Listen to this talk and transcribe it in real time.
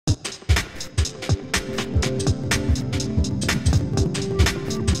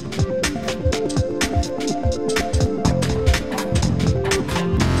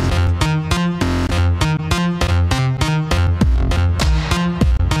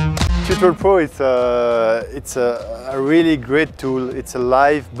TweetWall Pro it's a really great tool. It's a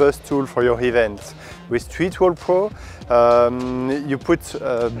live buzz tool for your events. With TweetWall Pro, you put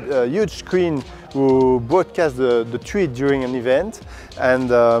a huge screen who broadcasts the tweet during an event, and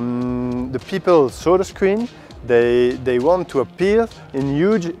the people saw the screen. They want to appear in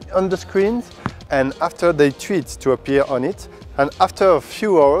huge on the screens, and after they tweet to appear on it. And after a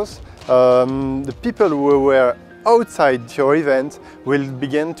few hours, the people who were outside your event will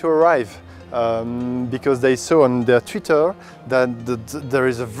begin to arrive because they saw on their Twitter that there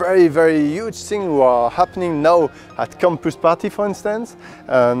is a very huge thing happening now at Campus Party, for instance,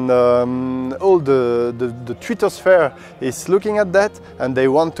 and all the Twitter sphere is looking at that and they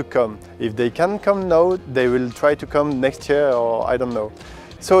want to come. If they can come now, they will try to come next year, or I don't know.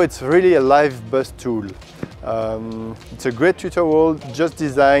 So it's really a live buzz tool. It's a great Twitter wall just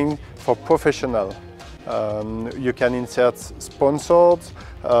designed for professionals. You can insert sponsors,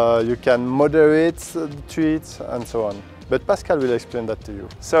 you can moderate the tweets, and so on. But Pascal will explain that to you.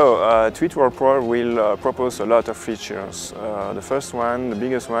 So, TweetWall Pro will propose a lot of features. The first one, the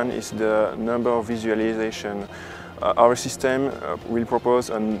biggest one, is the number of visualization. Our system will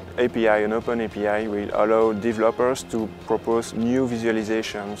propose an API, an open API, will allow developers to propose new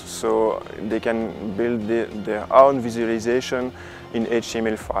visualizations, so they can build their own visualization in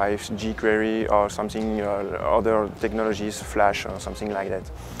HTML5, jQuery, or something, other technologies, Flash, or something like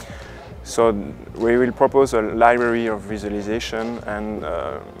that. So we will propose a library of visualization, and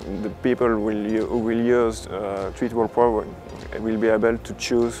the people who will use TweetWall Pro will be able to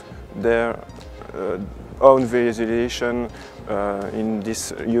choose their own visualization in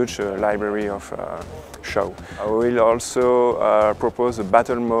this huge library of show. We will also propose a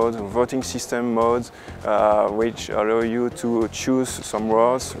battle mode, a voting system mode, which allow you to choose some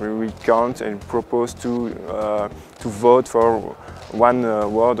words. We will count and propose to vote for one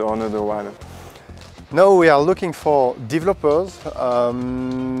word or another one. Now we are looking for developers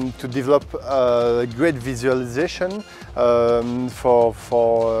to develop a great visualization for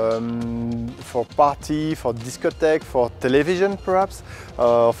party, for discotheque, for television perhaps,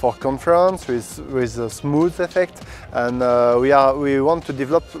 for conference with a smooth effect, and we want to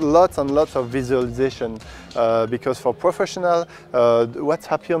develop lots and lots of visualization because for professional, what's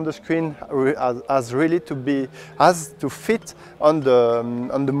happy on the screen has to fit on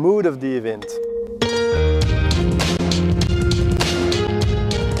the mood of the event.